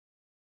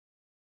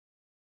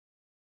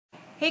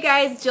Hey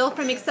guys, Jill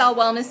from Excel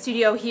Wellness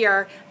Studio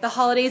here. The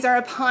holidays are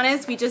upon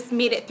us. We just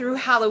made it through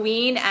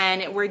Halloween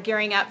and we're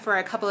gearing up for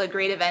a couple of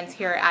great events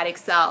here at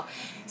Excel.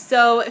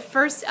 So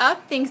first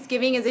up,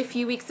 Thanksgiving is a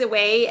few weeks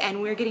away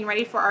and we're getting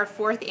ready for our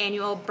 4th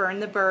annual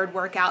Burn the Bird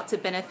workout to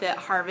benefit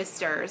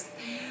harvesters.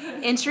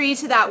 Entry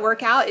to that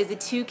workout is a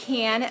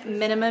 2-can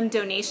minimum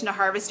donation to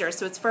harvesters,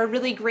 so it's for a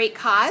really great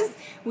cause.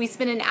 We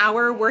spend an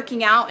hour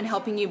working out and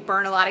helping you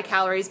burn a lot of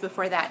calories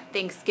before that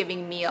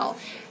Thanksgiving meal.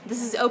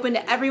 This is open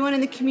to everyone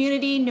in the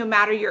community, no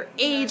matter your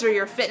age or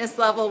your fitness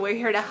level. We're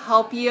here to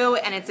help you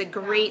and it's a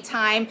great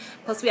time.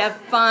 Plus we have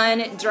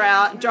fun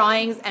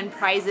drawings and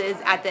prizes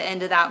at the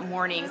end of that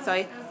morning. So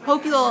I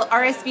hope you'll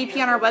RSVP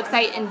on our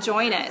website and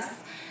join us.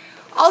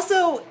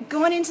 Also,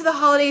 going into the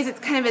holidays,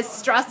 it's kind of a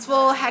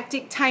stressful,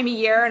 hectic time of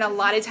year, and a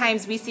lot of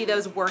times we see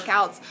those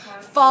workouts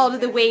fall to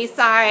the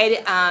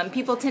wayside.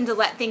 People tend to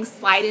let things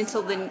slide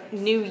until the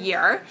new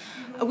year.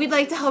 We'd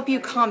like to help you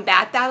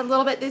combat that a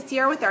little bit this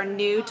year with our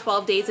new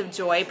 12 Days of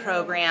Joy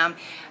program.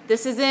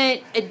 This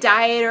isn't a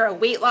diet or a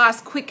weight loss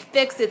quick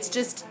fix, it's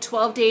just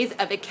 12 days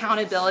of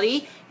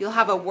accountability. You'll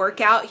have a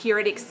workout here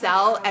at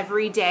Excel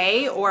every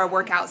day or a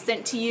workout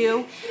sent to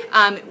you.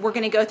 We're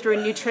going to go through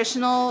a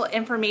nutritional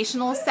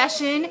informational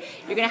session.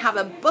 You're going to have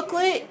a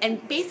booklet,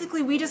 and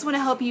basically we just want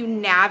to help you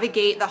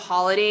navigate the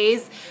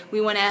holidays.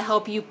 We want to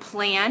help you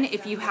plan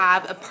if you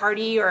have a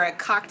party or a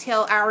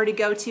cocktail hour to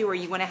go to, or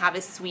you want to have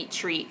a sweet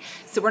treat.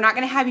 So we're not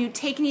going to have you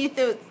take any of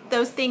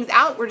those things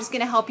out. We're just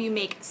going to help you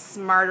make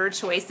smarter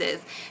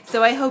choices.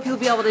 So I hope you'll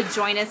be able to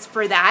join us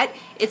for that.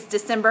 It's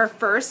December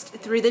 1st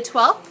through the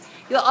 12th.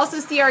 You'll also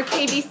see our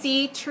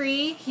KBC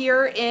tree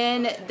here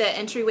in the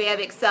entryway of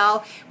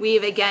Excel.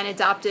 We've again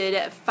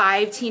adopted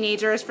 5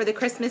 teenagers for the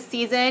Christmas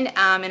season,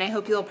 and I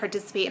hope you'll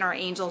participate in our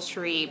angel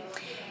tree.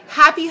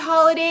 Happy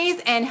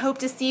holidays and hope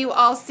to see you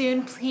all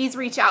soon. Please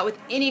reach out with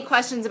any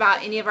questions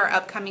about any of our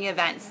upcoming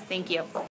events. Thank you.